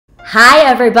Hi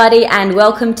everybody and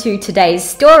welcome to today's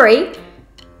story.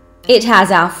 It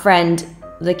has our friend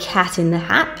the cat in the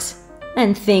hat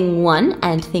and thing 1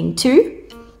 and thing 2,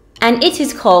 and it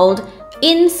is called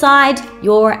Inside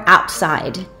Your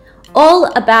Outside,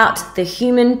 all about the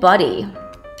human body.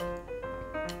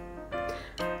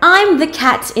 I'm the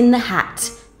cat in the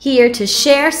hat, here to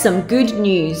share some good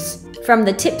news, from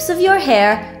the tips of your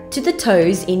hair to the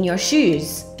toes in your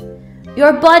shoes.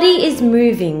 Your body is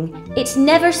moving, it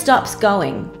never stops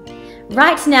going.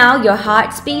 Right now your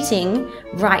heart's beating,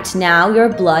 right now your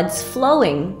blood's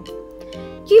flowing.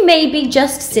 You may be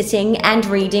just sitting and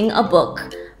reading a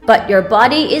book, but your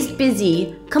body is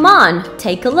busy. Come on,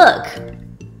 take a look.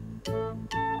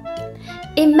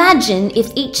 Imagine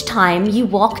if each time you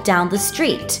walk down the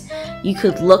street, you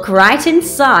could look right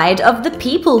inside of the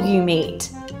people you meet.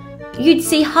 You'd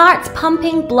see hearts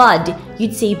pumping blood,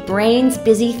 you'd see brains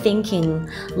busy thinking,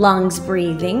 lungs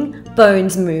breathing,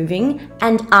 bones moving,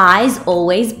 and eyes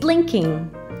always blinking.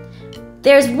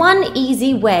 There's one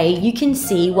easy way you can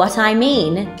see what I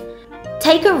mean.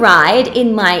 Take a ride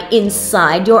in my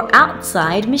Inside Your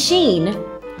Outside machine.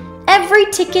 Every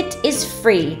ticket is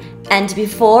free, and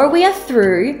before we are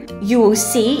through, you will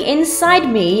see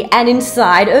inside me and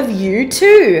inside of you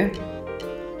too.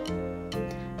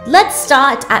 Let's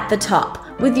start at the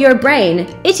top with your brain.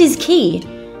 It is key.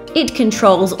 It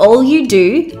controls all you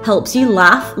do, helps you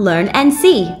laugh, learn and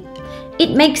see.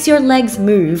 It makes your legs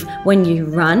move when you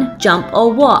run, jump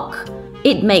or walk.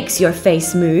 It makes your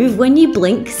face move when you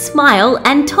blink, smile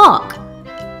and talk.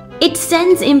 It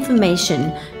sends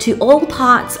information to all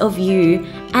parts of you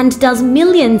and does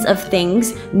millions of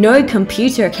things no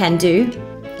computer can do.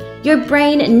 Your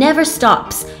brain never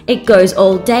stops. It goes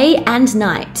all day and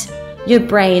night. Your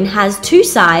brain has 2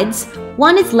 sides,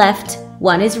 one is left,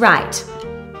 one is right.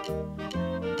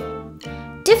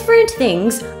 Different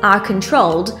things are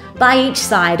controlled by each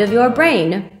side of your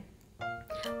brain.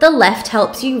 The left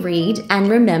helps you read and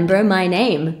remember my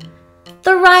name.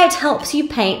 The right helps you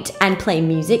paint and play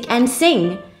music and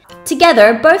sing.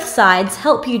 Together, both sides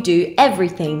help you do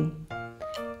everything.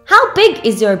 How big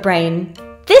is your brain?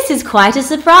 This is quite a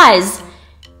surprise.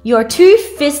 Your 2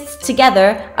 fists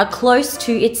together are close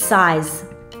to its size.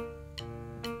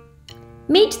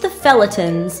 Meet the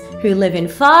Felitons, who live in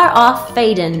far-off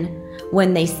Faden.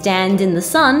 When they stand in the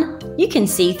sun, you can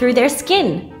see through their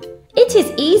skin. It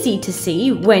is easy to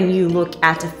see when you look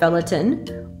at a Feliton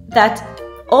that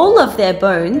all of their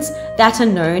bones that are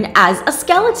known as a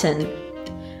skeleton.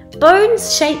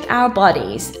 Bones shape our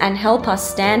bodies and help us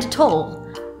stand tall.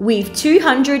 We've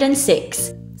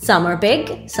 206. Some are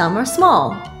big, some are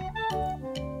small.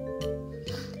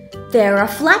 There are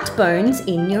flat bones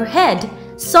in your head,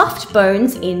 soft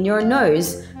bones in your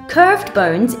nose, curved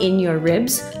bones in your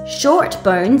ribs, short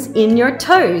bones in your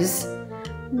toes.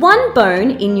 One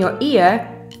bone in your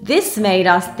ear, this made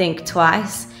us think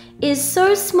twice, is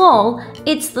so small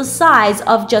it's the size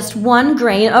of just 1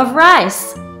 grain of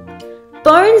rice.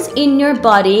 Bones in your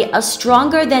body are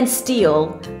stronger than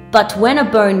steel, but when a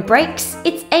bone breaks,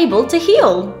 it's able to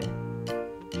heal.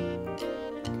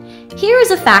 Here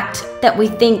is a fact that we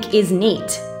think is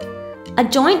neat. A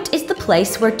joint is the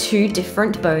place where 2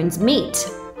 different bones meet.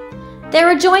 There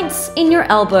are joints in your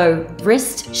elbow,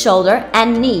 wrist, shoulder,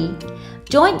 and knee.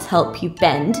 Joints help you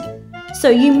bend, so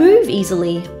you move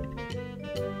easily.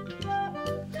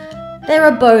 There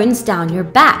are bones down your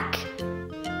back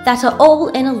that are all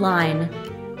in a line.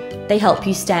 They help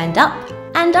you stand up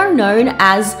and are known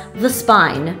as the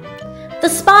spine. The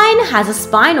spine has a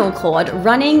spinal cord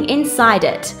running inside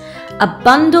it, a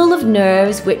bundle of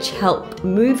nerves which help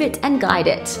move it and guide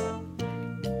it.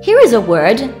 Here is a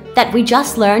word that we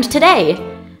just learned today.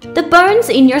 The bones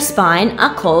in your spine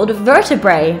are called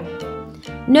vertebrae.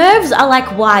 Nerves are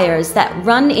like wires that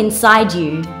run inside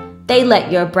you. They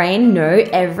let your brain know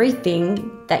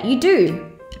everything that you do.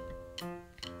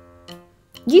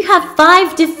 You have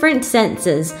 5 different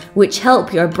senses which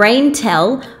help your brain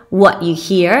tell what you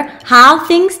hear, how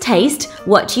things taste,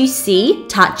 what you see,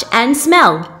 touch and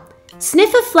smell.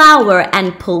 Sniff a flower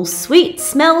and pull sweet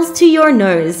smells to your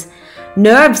nose.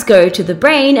 Nerves go to the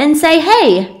brain and say,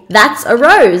 hey, that's a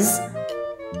rose.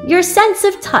 Your sense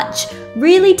of touch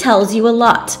really tells you a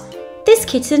lot. This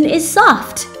kitten is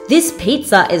soft. This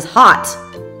pizza is hot.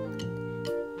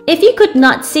 If you could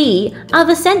not see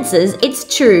other senses,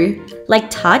 it's true,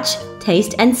 like touch,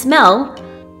 taste and smell,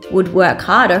 would work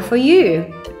harder for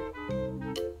you.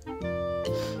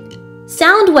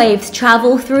 Sound waves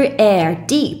travel through air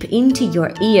deep into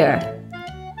your ear.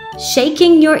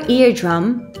 Shaking your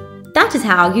eardrum, that is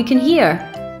how you can hear.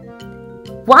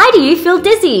 Why do you feel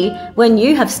dizzy when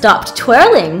you have stopped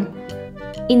twirling?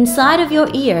 Inside of your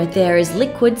ear, there is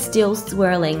liquid still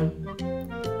swirling.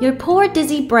 Your poor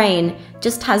dizzy brain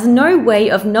just has no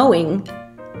way of knowing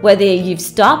whether you've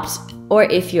stopped or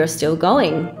if you're still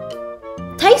going.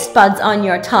 Taste buds on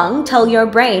your tongue tell your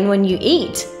brain when you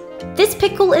eat. This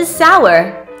pickle is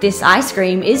sour. This ice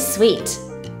cream is sweet.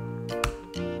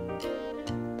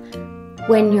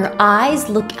 When your eyes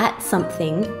look at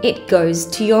something, it goes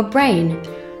to your brain.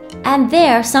 And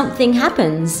there something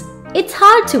happens. It's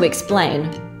hard to explain.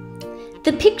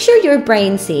 The picture your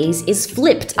brain sees is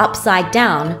flipped upside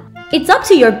down. It's up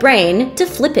to your brain to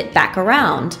flip it back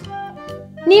around.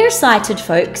 Nearsighted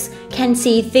folks can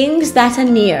see things that are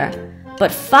near,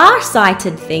 but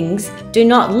far-sighted things do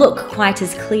not look quite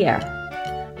as clear.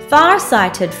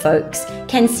 Far-sighted folks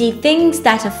can see things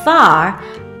that are far,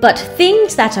 but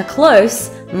things that are close,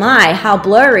 my, how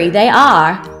blurry they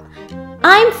are.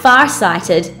 I'm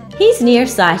far-sighted, he's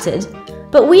nearsighted,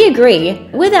 but we agree,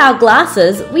 with our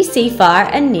glasses we see far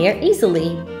and near easily.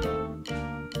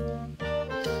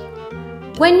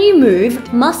 When you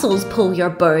move, muscles pull your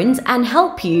bones and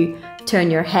help you turn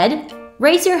your head,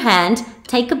 raise your hand,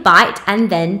 take a bite and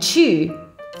then chew.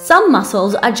 Some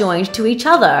muscles are joined to each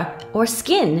other, or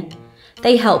skin.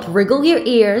 They help wriggle your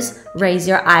ears, raise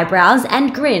your eyebrows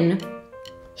and grin.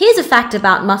 Here's a fact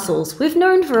about muscles we've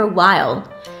known for a while.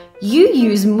 You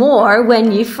use more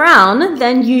when you frown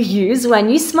than you use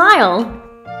when you smile.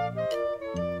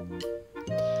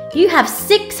 You have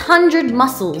 600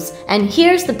 muscles, and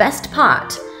here's the best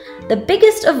part. The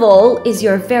biggest of all is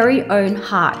your very own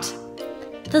heart.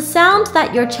 The sound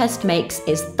that your chest makes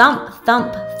is thump,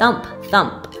 thump, thump,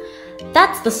 thump.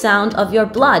 That's the sound of your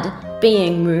blood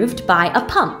being moved by a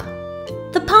pump.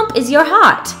 The pump is your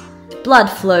heart. Blood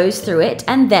flows through it,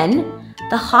 and then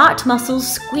the heart muscles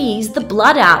squeeze the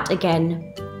blood out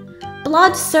again.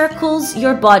 Blood circles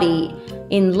your body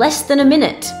in less than a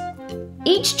minute.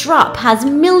 Each drop has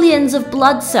millions of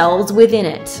blood cells within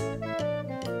it.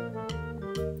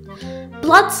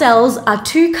 Blood cells are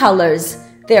two colors.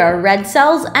 There are red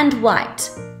cells and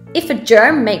white. If a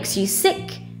germ makes you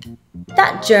sick,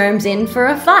 that germ's in for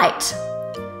a fight.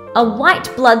 A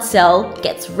white blood cell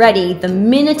gets ready the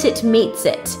minute it meets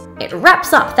it. It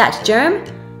wraps up that germ,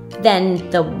 then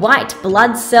the white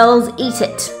blood cells eat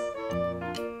it.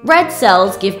 Red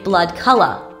cells give blood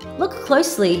color. Look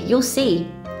closely, you'll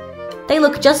see. They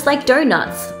look just like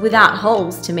donuts without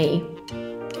holes to me.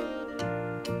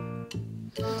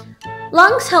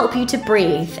 Lungs help you to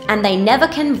breathe, and they never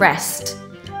can rest.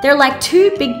 They're like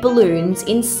two big balloons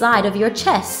inside of your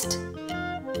chest.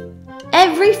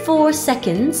 Every 4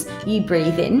 seconds, you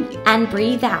breathe in and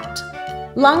breathe out.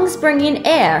 Lungs bring in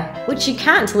air, which you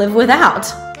can't live without.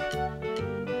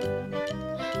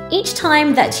 Each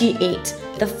time that you eat,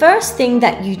 the first thing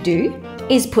that you do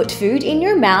is put food in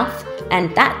your mouth,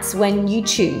 and that's when you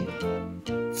chew.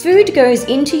 Food goes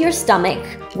into your stomach,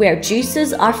 where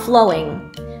juices are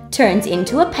flowing, turns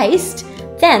into a paste,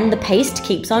 then the paste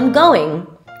keeps on going.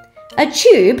 A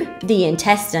tube, the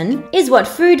intestine, is what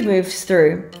food moves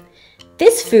through.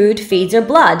 This food feeds your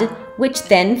blood, which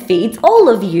then feeds all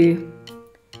of you.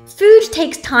 Food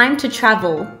takes time to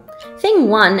travel. Thing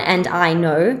one, and I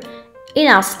know, in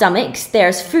our stomachs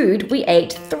there's food we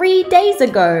ate 3 days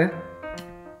ago.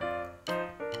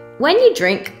 When you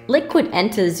drink, liquid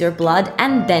enters your blood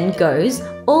and then goes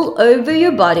all over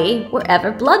your body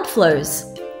wherever blood flows.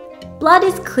 Blood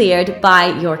is cleared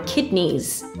by your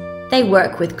kidneys. They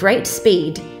work with great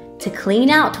speed to clean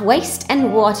out waste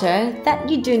and water that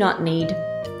you do not need.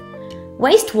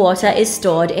 Wastewater is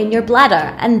stored in your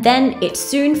bladder and then it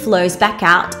soon flows back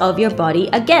out of your body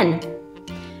again.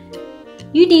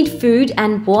 You need food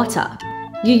and water.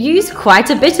 You use quite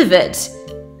a bit of it.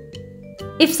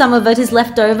 If some of it is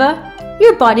left over,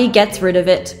 your body gets rid of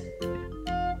it.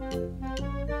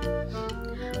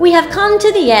 We have come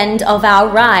to the end of our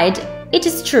ride, it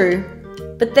is true,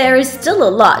 but there is still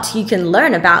a lot you can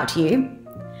learn about you.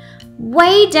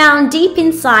 Way down deep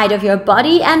inside of your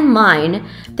body and mine,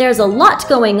 there's a lot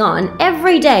going on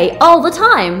every day, all the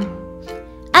time.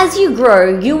 As you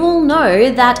grow, you will know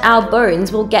that our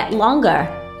bones will get longer,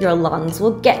 your lungs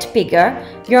will get bigger,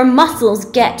 your muscles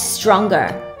get stronger.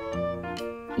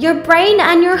 Your brain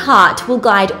and your heart will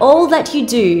guide all that you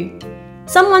do.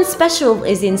 Someone special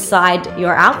is inside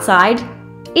your outside.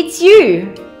 It's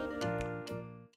you.